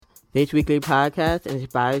This weekly podcast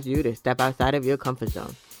inspires you to step outside of your comfort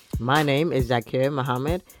zone. My name is Zakir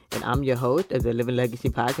Muhammad, and I'm your host of the Living Legacy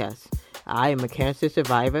podcast. I am a cancer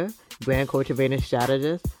survivor, brand cultivating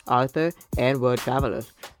strategist, author, and world traveler.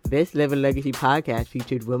 This Living Legacy podcast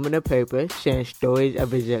features women of purpose sharing stories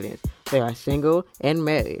of resilience. They are single and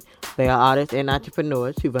married. They are artists and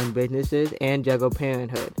entrepreneurs who run businesses and juggle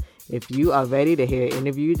parenthood. If you are ready to hear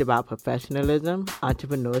interviews about professionalism,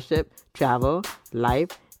 entrepreneurship, travel,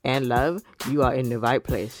 life, and love, you are in the right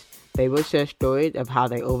place. They will share stories of how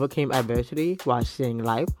they overcame adversity while seeing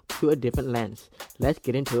life through a different lens. Let's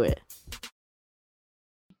get into it.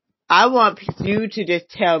 I want you to just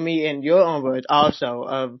tell me in your own words also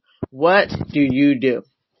of what do you do?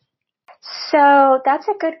 So that's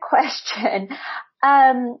a good question.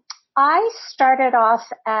 I started off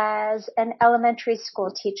as an elementary school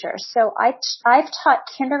teacher. So I've taught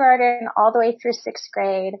kindergarten all the way through sixth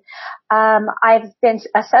grade. I've been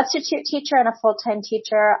a substitute teacher and a full-time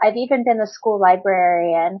teacher. I've even been the school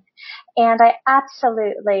librarian, and I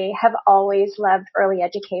absolutely have always loved early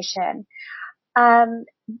education.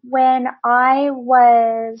 When I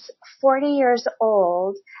was 40 years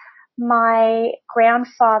old, my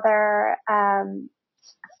grandfather,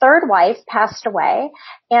 third wife passed away,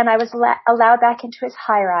 and I was allowed back into his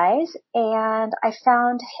high rise, and I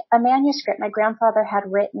found a manuscript my grandfather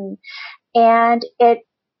had written, and it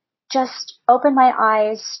just opened my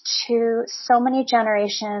eyes to so many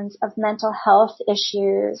generations of mental health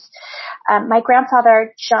issues. My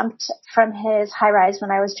grandfather jumped from his high rise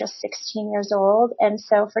when I was just 16 years old. And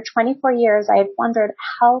so for 24 years, I wondered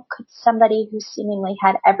how could somebody who seemingly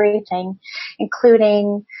had everything,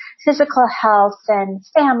 including physical health and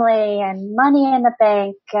family and money in the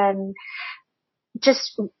bank and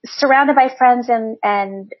just surrounded by friends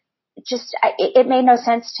and just, it made no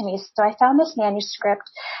sense to me. So I found this manuscript,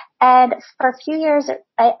 and for a few years,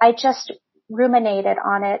 I just ruminated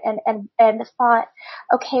on it and thought,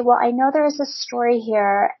 okay, well, I know there is a story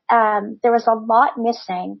here. There was a lot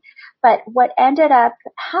missing, but what ended up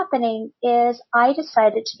happening is I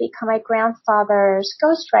decided to become my grandfather's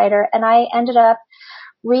ghostwriter, and I ended up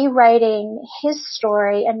rewriting his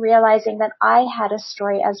story and realizing that I had a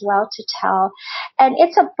story as well to tell. And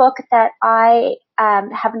it's a book that I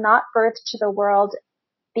have not birthed to the world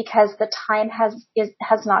because the time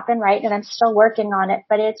has not been right, and I'm still working on it,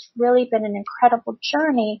 but it's really been an incredible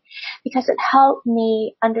journey because it helped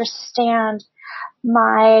me understand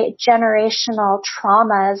my generational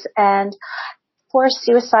traumas and 4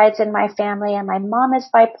 suicides in my family, and my mom is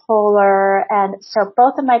bipolar, and so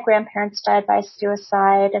both of my grandparents died by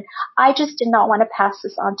suicide, and I just did not want to pass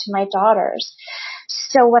this on to my daughters.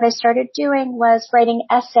 So what I started doing was writing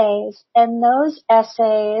essays, and those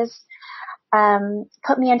essays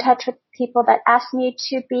put me in touch with people that asked me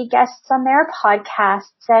to be guests on their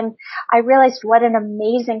podcasts, and I realized what an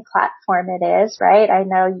amazing platform it is, right? I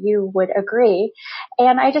know you would agree.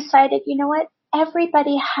 And I decided, you know what?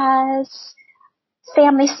 Everybody has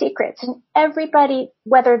family secrets, and everybody,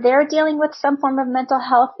 whether they're dealing with some form of mental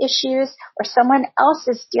health issues or someone else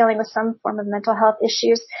is dealing with some form of mental health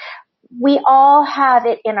issues, we all have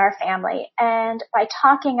it in our family. And by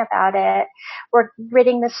talking about it, we're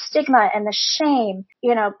ridding the stigma and the shame,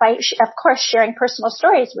 by, of course, sharing personal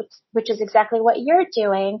stories, which is exactly what you're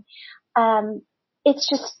doing. It's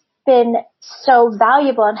just been so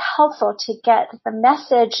valuable and helpful to get the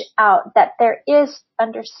message out that there is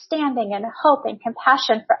understanding and hope and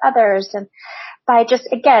compassion for others. And by just,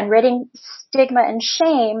 again, ridding stigma and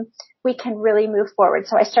shame, we can really move forward.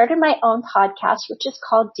 So I started my own podcast, which is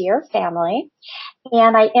called Dear Family,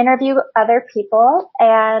 and I interview other people,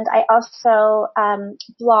 and I also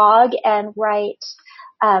blog and write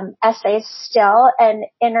essays still, and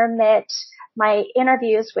intermit my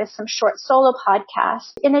interviews with some short solo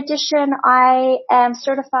podcasts. In addition, I am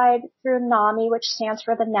certified through NAMI, which stands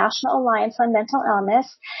for the National Alliance on Mental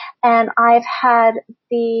Illness, and I've had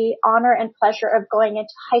the honor and pleasure of going into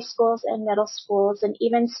high schools and middle schools and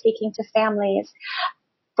even speaking to families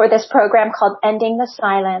for this program called Ending the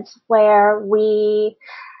Silence, where we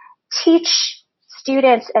teach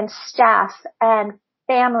students and staff and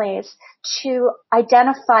families to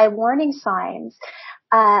identify warning signs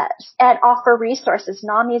and offer resources.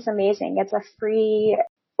 NAMI is amazing. It's a free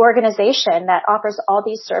organization that offers all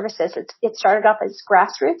these services. It started off as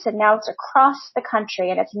grassroots, and now it's across the country,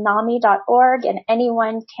 and it's NAMI.org, and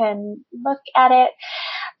anyone can look at it.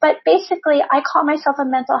 But basically, I call myself a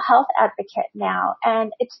mental health advocate now,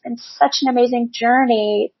 and it's been such an amazing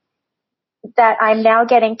journey that I'm now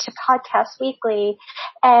getting to podcast weekly,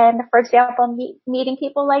 and for example, meeting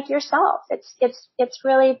people like yourself. It's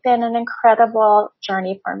really been an incredible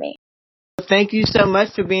journey for me. Thank you so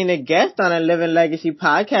much for being a guest on a Living Legacy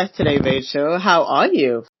podcast today, Rachel. How are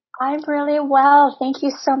you? I'm really well. Thank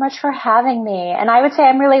you so much for having me. And I would say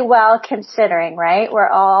I'm really well considering, right? We're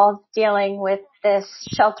all dealing with this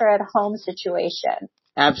shelter at home situation.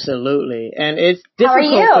 Absolutely. And it's How are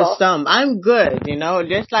difficult you? for some. I'm good,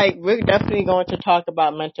 just like we're definitely going to talk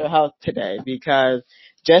about mental health today because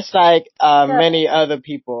just like many other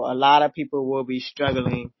people, a lot of people will be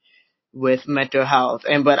struggling with mental health.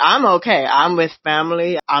 But I'm okay. I'm with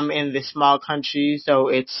family. I'm in this small country, so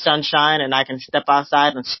it's sunshine and I can step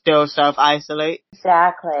outside and still self-isolate.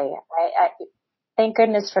 Exactly. I thank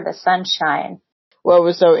goodness for the sunshine. What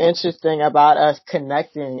was so interesting about us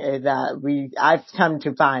connecting is that I've come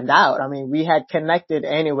to find out, we had connected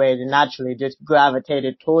anyway and naturally just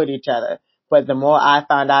gravitated toward each other. But the more I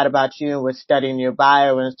found out about you and was studying your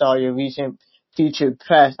bio and saw your recent featured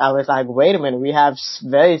press, I was like, wait a minute, we have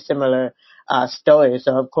very similar stories.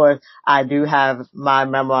 So of course, I do have my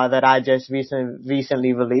memoir that I just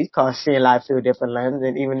recently released called Seeing Life Through a Different Lens.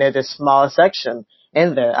 And even there's a small section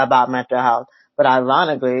in there about mental health. But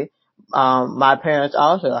ironically, my parents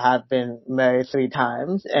also have been married 3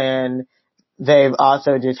 times, and they've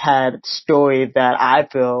also just had stories that I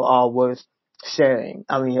feel are worth sharing.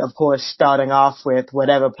 Of course, starting off with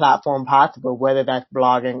whatever platform possible, whether that's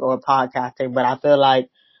blogging or podcasting, but I feel like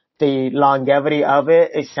the longevity of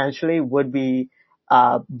it essentially would be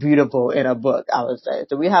beautiful in a book, I would say.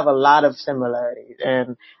 So we have a lot of similarities,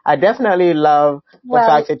 and I definitely love the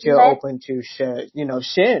fact that you're open to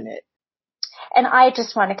sharing it. And I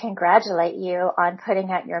just want to congratulate you on putting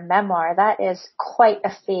out your memoir. That is quite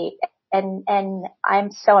a feat. And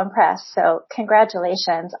I'm so impressed. So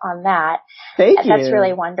congratulations on that. Thank you. That's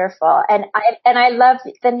really wonderful. And I love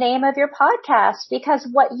the name of your podcast because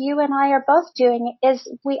what you and I are both doing is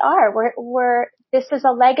this is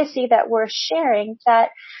a legacy that we're sharing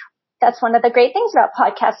that's one of the great things about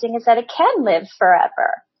podcasting is that it can live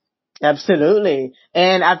forever. Absolutely.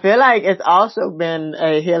 And I feel like it's also been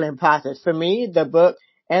a healing process. For me, the book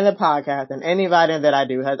and the podcast and any writing that I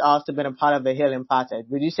do has also been a part of the healing process.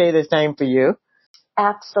 Would you say the same for you?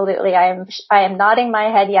 Absolutely. I am nodding my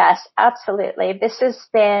head. Yes, absolutely. This has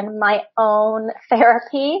been my own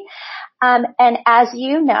therapy. And as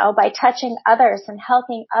you know, by touching others and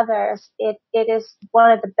helping others, it is one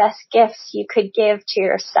of the best gifts you could give to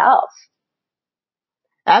yourself.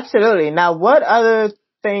 Absolutely. Now, what other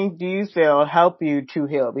things do you feel help you to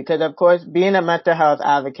heal? Because of course, being a mental health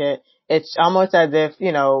advocate, it's almost as if,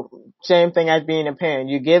 same thing as being a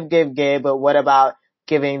parent. You give, but what about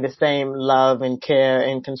giving the same love and care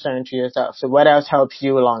and concern to yourself? So what else helps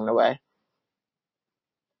you along the way?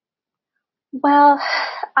 Well,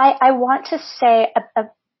 I want to say a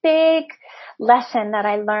big lesson that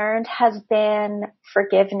I learned has been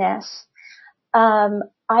forgiveness.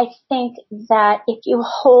 I think that if you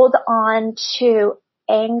hold on to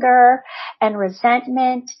anger and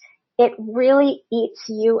resentment, it really eats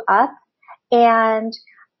you up. And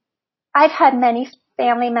I've had many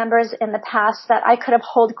family members in the past that I could have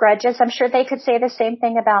held grudges. I'm sure they could say the same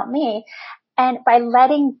thing about me. And by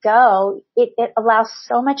letting go, it allows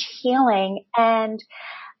so much healing. And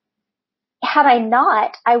had I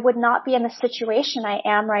not, I would not be in the situation I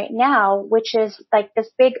am right now, which is like this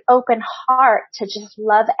big open heart to just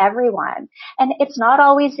love everyone. And it's not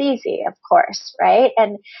always easy, of course, right?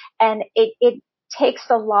 And it takes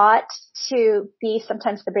a lot to be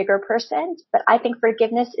sometimes the bigger person, but I think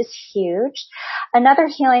forgiveness is huge. Another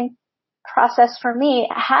healing process for me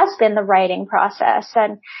has been the writing process.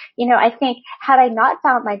 And, I think had I not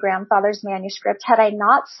found my grandfather's manuscript, had I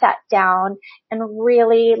not sat down and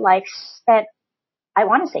really spent, I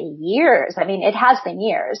want to say years. It has been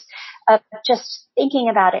years of just thinking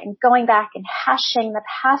about it and going back and hashing the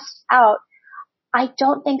past out, I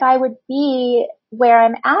don't think I would be where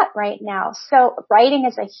I'm at right now. So writing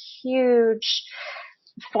is a huge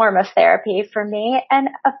form of therapy for me. And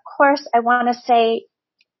of course, I want to say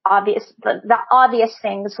the obvious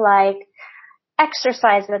things like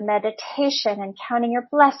exercise and meditation and counting your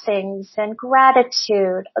blessings and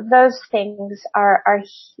gratitude. Those things are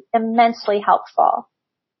immensely helpful.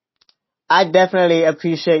 I definitely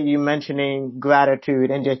appreciate you mentioning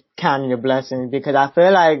gratitude and just counting your blessings because I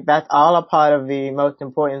feel like that's all a part of the most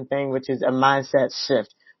important thing, which is a mindset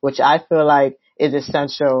shift, which I feel like is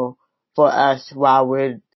essential for us while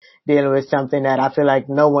we're dealing with something that I feel like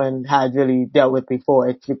no one has really dealt with before.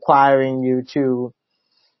 It's requiring you to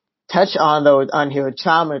touch on those unhealed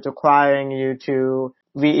traumas, requiring you to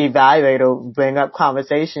reevaluate or bring up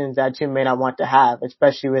conversations that you may not want to have,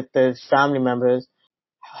 especially with the family members.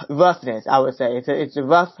 Roughness, I would say. It's a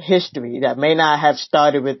rough history that may not have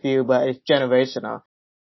started with you, but it's generational.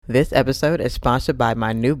 This episode is sponsored by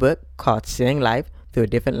my new book called Seeing Life Through a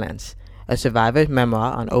Different Lens, a survivor's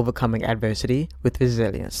memoir on overcoming adversity with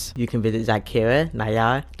resilience. You can visit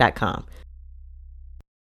ZakiraNayar.com.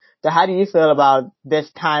 So how do you feel about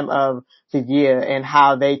this time of the year and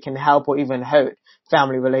how they can help or even hurt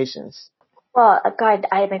family relations? Well, God,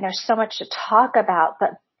 I mean, there's so much to talk about,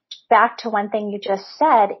 but back to one thing you just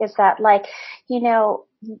said is that, like, you know,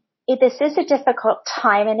 this is a difficult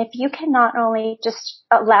time. And if you can not only just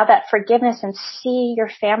allow that forgiveness and see your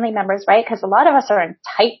family members, right? Because a lot of us are in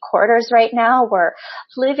tight quarters right now. We're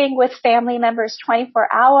living with family members 24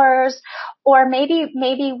 hours, or maybe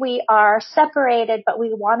we are separated, but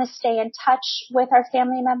we want to stay in touch with our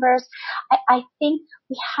family members. I think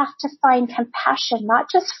we have to find compassion, not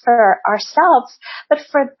just for ourselves, but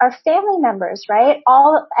for our family members, right?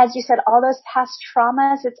 All, as you said, all those past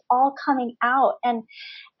traumas, it's all coming out. And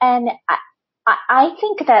I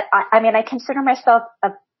think that, I mean, I consider myself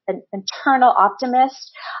an internal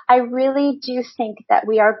optimist. I really do think that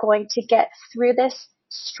we are going to get through this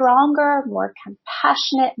stronger, more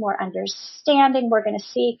compassionate, more understanding. We're going to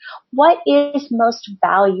see what is most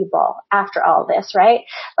valuable after all this, right?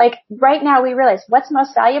 Like right now we realize what's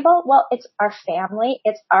most valuable? Well, it's our family.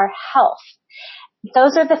 It's our health.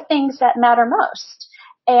 Those are the things that matter most.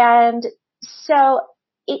 And so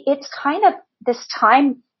it's kind of this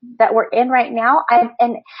time that we're in right now. I'm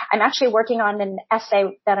actually working on an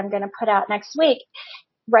essay that I'm going to put out next week,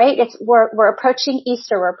 right? We're approaching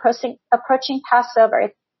Easter. We're approaching Passover.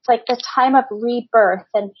 It's like the time of rebirth.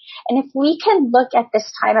 And if we can look at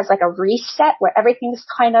this time as like a reset where everything's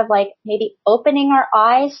kind of like maybe opening our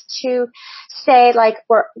eyes to say like,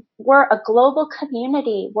 we're a global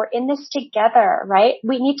community. We're in this together, right?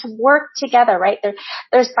 We need to work together, right?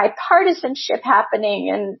 There's bipartisanship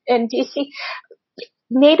happening in DC.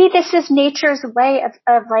 Maybe this is nature's way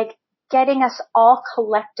of like getting us all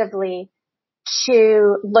collectively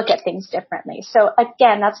to look at things differently. So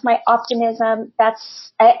again, that's my optimism.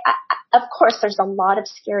 Of course, there's a lot of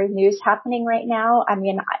scary news happening right now. I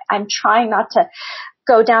mean, I'm trying not to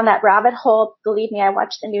go down that rabbit hole. Believe me, I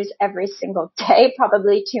watch the news every single day,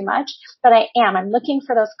 probably too much, but I'm looking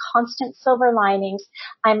for those constant silver linings.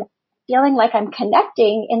 I'm feeling like I'm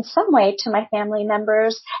connecting in some way to my family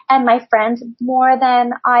members and my friends more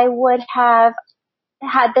than I would have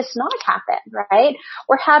had this not happen, right?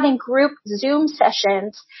 We're having group Zoom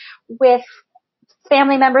sessions with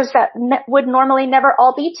family members that would normally never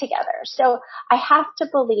all be together. So I have to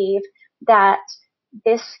believe that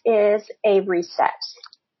this is a reset.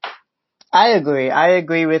 I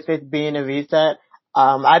agree with it being a reset.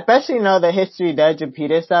 I especially know that history does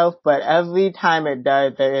repeat itself, but every time it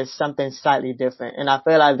does, there is something slightly different. And I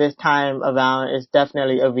feel like this time around is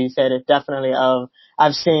definitely a reset. It's definitely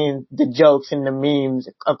I've seen the jokes and the memes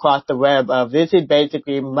across the web of this is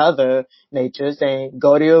basically Mother Nature saying,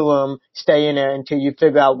 go to your room, stay in there until you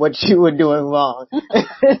figure out what you were doing wrong.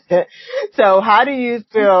 So how do you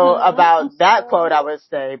feel about that quote, I would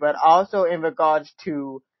say, but also in regards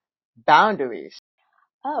to boundaries?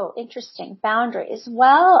 Oh, interesting. Boundaries.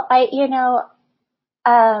 Well, I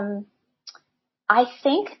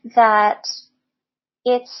think that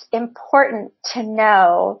it's important to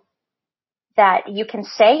know that you can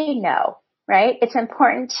say no, right? It's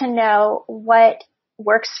important to know what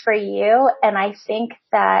works for you. And I think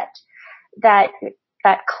that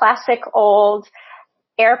classic old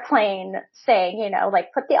airplane saying,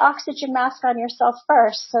 like put the oxygen mask on yourself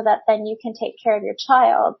first so that then you can take care of your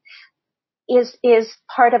child is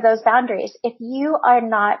part of those boundaries. If you are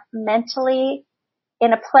not mentally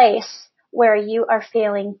in a place where you are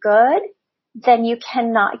feeling good, then you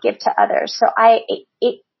cannot give to others. So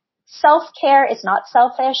self-care is not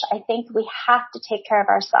selfish. I think we have to take care of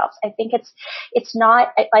ourselves. I think it's not,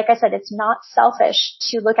 like I said, it's not selfish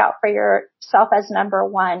to look out for yourself as number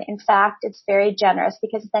one. In fact, it's very generous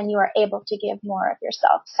because then you are able to give more of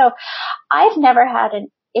yourself. So I've never had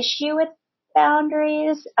an issue with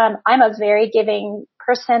boundaries. I'm a very giving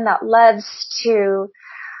person that loves to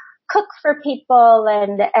cook for people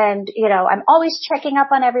and I'm always checking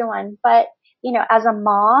up on everyone. But, as a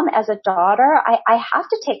mom, as a daughter, I have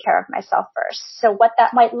to take care of myself first. So what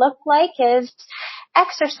that might look like is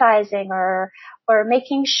exercising or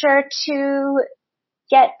making sure to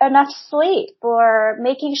get enough sleep or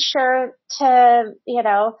making sure to,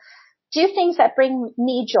 do things that bring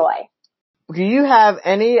me joy. Do you have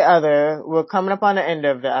any other, we're coming up on the end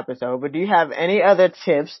of the episode, but do you have any other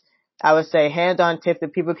tips, I would say hands-on tips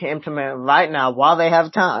that people can implement right now while they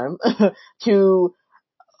have time to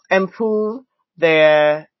improve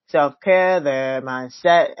their self-care, their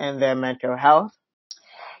mindset, and their mental health?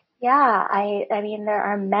 Yeah, I mean, there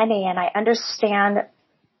are many, and I understand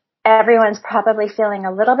everyone's probably feeling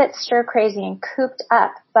a little bit stir crazy and cooped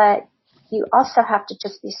up, but you also have to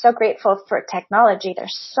just be so grateful for technology.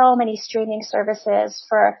 There's so many streaming services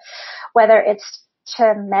for whether it's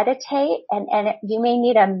to meditate, and you may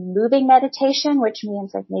need a moving meditation, which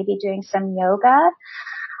means like maybe doing some yoga.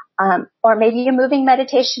 Or maybe a moving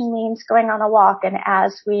meditation means going on a walk. And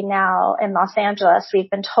as we now in Los Angeles,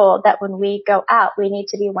 we've been told that when we go out, we need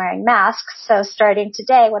to be wearing masks. So starting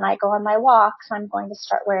today, when I go on my walks, I'm going to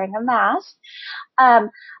start wearing a mask.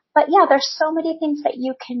 But yeah, there's so many things that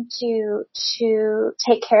you can do to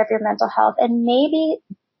take care of your mental health. And maybe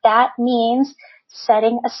that means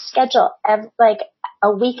setting a schedule like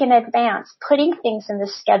a week in advance, putting things in the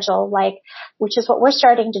schedule, which is what we're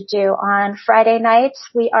starting to do. On Friday nights,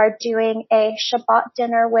 we are doing a Shabbat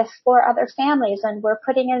dinner with 4 other families, and we're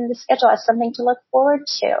putting it in the schedule as something to look forward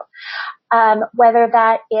to. Whether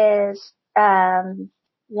that is,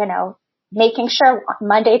 making sure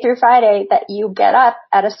Monday through Friday that you get up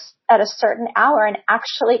at a certain hour and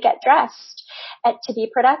actually get dressed to be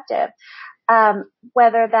productive.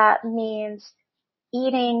 Whether that means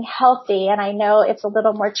eating healthy, and I know it's a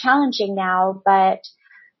little more challenging now, but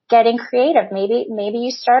getting creative. Maybe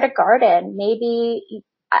you start a garden. Maybe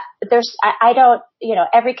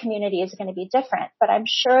every community is going to be different, but I'm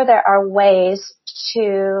sure there are ways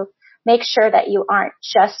to make sure that you aren't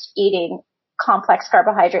just eating complex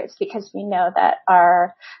carbohydrates, because we know that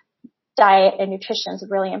our diet and nutrition is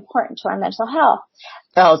really important to our mental health.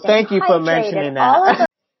 Oh, thank you for mentioning that.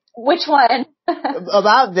 Which one?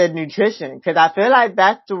 About the nutrition, because I feel like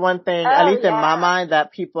that's the one thing, at least in my mind,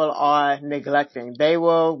 that people are neglecting. They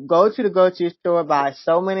will go to the grocery store, buy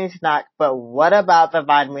so many snacks, but what about the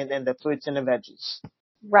vitamins and the fruits and the veggies?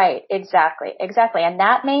 Right, exactly. And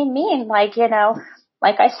that may mean like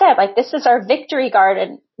I said, like this is our victory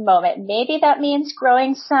garden moment. Maybe that means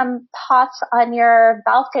growing some pots on your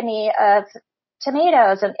balcony of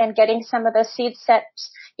tomatoes and getting some of the seed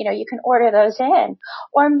sets. You can order those in.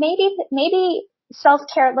 Or maybe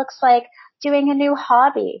self-care looks like doing a new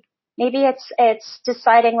hobby. Maybe it's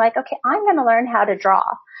deciding like, okay, I'm going to learn how to draw,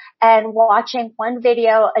 and watching one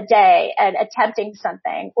video a day and attempting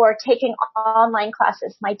something, or taking online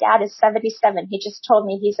classes. My dad is 77. He just told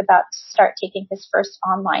me he's about to start taking his first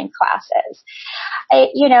online classes.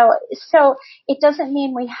 So it doesn't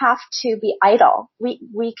mean we have to be idle.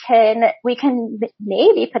 We can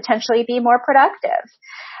maybe potentially be more productive.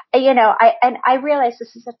 I realize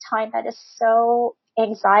this is a time that is so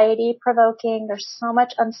anxiety provoking. There's so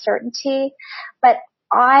much uncertainty, but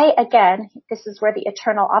this is where the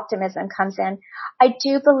eternal optimism comes in. I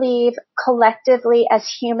do believe collectively as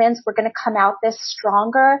humans, we're going to come out this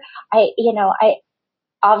stronger.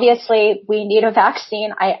 Obviously we need a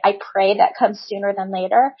vaccine. I pray that comes sooner than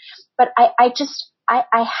later, but I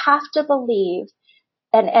have to believe,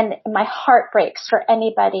 and my heart breaks for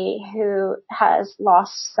anybody who has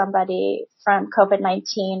lost somebody from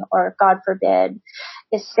COVID-19 or, God forbid,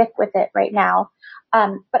 is sick with it right now.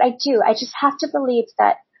 But I just have to believe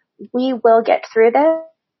that we will get through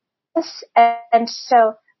this. And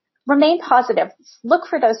so remain positive. Look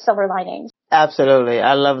for those silver linings. Absolutely.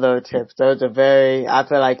 I love those tips. Those are I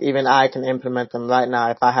feel like even I can implement them right now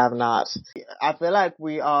if I have not. I feel like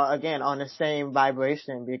we are, again, on the same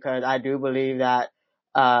vibration, because I do believe that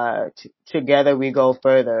together we go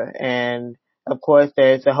further. And of course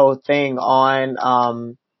there's the whole thing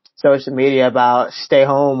on social media about stay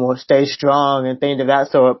home or stay strong and things of that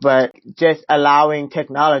sort, but just allowing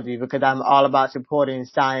technology, because I'm all about supporting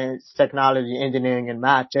science, technology, engineering, and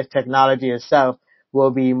math. Just technology itself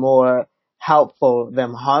will be more helpful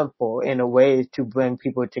than harmful in a way to bring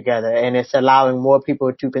people together. And it's allowing more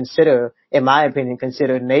people to consider, in my opinion,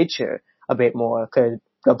 nature a bit more, because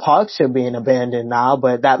the parks are being abandoned now,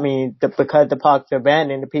 but that means that because the parks are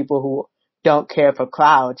abandoned, the people who don't care for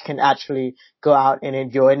crowds can actually go out and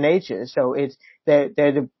enjoy nature. So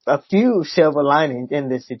there's a few silver linings in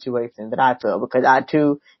this situation that I feel, because I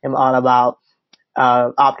too am all about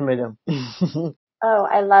optimism. Oh,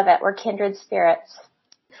 I love it. We're kindred spirits.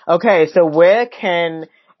 Okay, so where can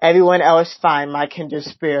everyone else find my kindred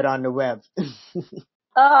spirit on the web?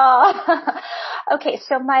 Okay,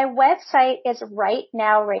 so my website is Right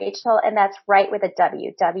Now Rachel, and that's right with a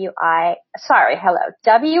W,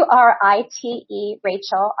 W-R-I-T-E,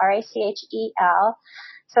 Rachel, R-A-C-H-E-L.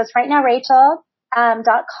 So it's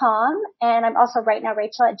rightnowrachel.com, and I'm also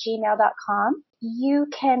rightnowrachel@gmail.com. You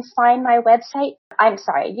can find my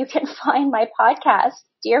podcast,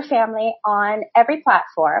 Dear Family, on every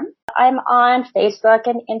platform. I'm on Facebook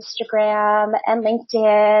and Instagram and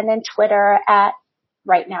LinkedIn and Twitter at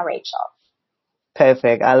Right Now Rachel.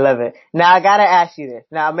 Perfect. I love it. Now I gotta ask you this.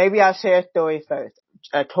 Now maybe I'll share a story first.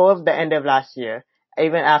 towards the end of last year,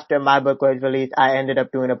 even after my book was released, I ended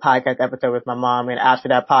up doing a podcast episode with my mom. And after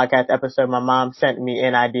that podcast episode, my mom sent me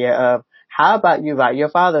an idea of, how about you write your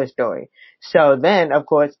father's story? So then, of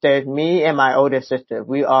course, there's me and my older sister.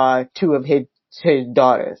 We are two of his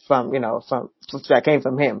daughters that came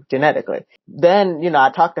from him genetically. Then,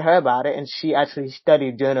 I talked to her about it, and she actually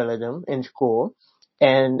studied journalism in school.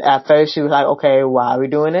 And at first she was like, okay, why are we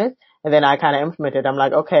doing this? And then I kind of implemented. I'm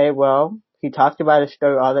like, okay, well, he talks about his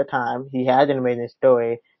story all the time. He has an amazing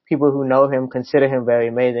story. People who know him consider him very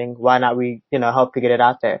amazing. Why not we, help to get it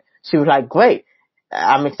out there? She was like, great.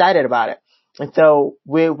 I'm excited about it. And so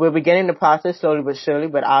we're beginning the process slowly but surely,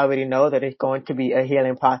 but I already know that it's going to be a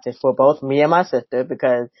healing process for both me and my sister,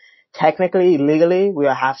 because technically, legally, we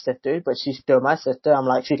are half sisters, but she's still my sister.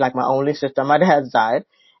 She's like my only sister on my dad's side.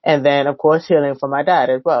 And then, of course, healing for my dad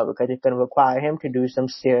as well, because it's going to require him to do some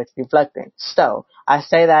serious reflecting. So I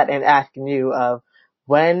say that in asking you of,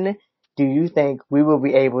 when do you think we will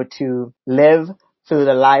be able to live through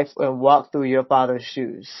the life and walk through your father's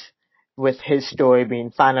shoes with his story being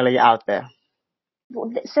finally out there?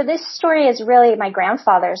 So this story is really my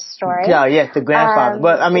grandfather's story. Yeah, yes, the grandfather.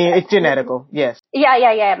 It's genetical, yes.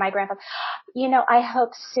 Yeah, my grandfather. I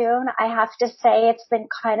hope soon. I have to say it's been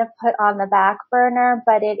kind of put on the back burner,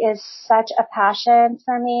 but it is such a passion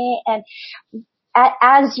for me. And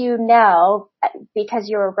as you know, because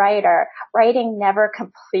you're a writer, writing never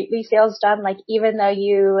completely feels done. Like, even though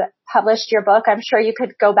you published your book, I'm sure you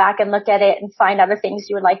could go back and look at it and find other things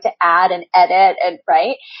you would like to add and edit and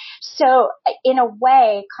write. So in a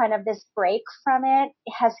way, kind of this break from it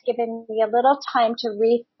has given me a little time to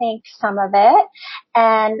rethink some of it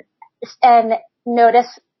and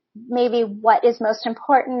notice maybe what is most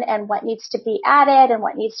important and what needs to be added and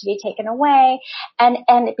what needs to be taken away. And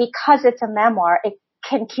because it's a memoir, it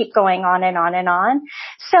can keep going on and on and on.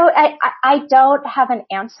 So I don't have an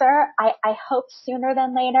answer. I hope sooner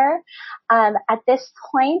than later. At this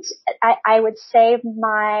point, I would say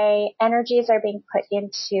my energies are being put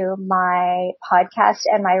into my podcast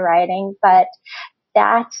and my writing, but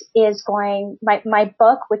that is my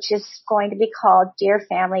book, which is going to be called Dear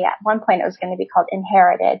Family. At one point it was going to be called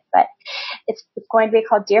Inherited, but it's going to be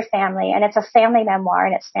called Dear Family, and it's a family memoir,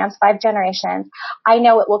 and it spans 5 generations. I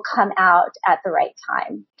know it will come out at the right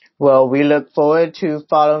time. Well, we look forward to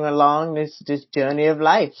following along this journey of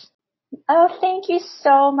life. Oh, thank you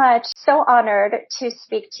so much. So honored to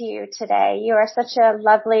speak to you today. You are such a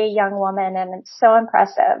lovely young woman, and it's so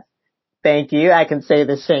impressive. Thank you. I can say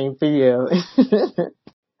the same for you.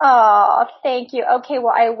 Oh, thank you. Okay,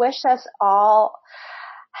 well, I wish us all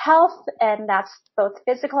health, and that's both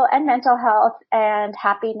physical and mental health, and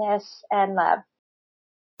happiness and love.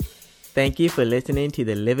 Thank you for listening to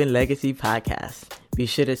the Living Legacy podcast. Be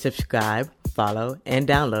sure to subscribe, follow, and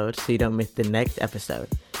download so you don't miss the next episode.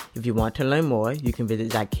 If you want to learn more, you can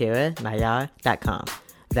visit ZakiraNayar.com.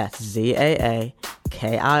 That's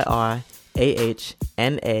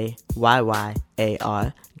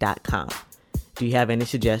ZakirAhnayar.com. Do you have any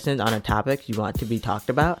suggestions on a topic you want to be talked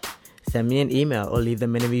about? Send me an email or leave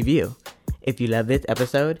them in a review. If you love this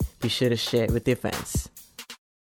episode, be sure to share it with your friends.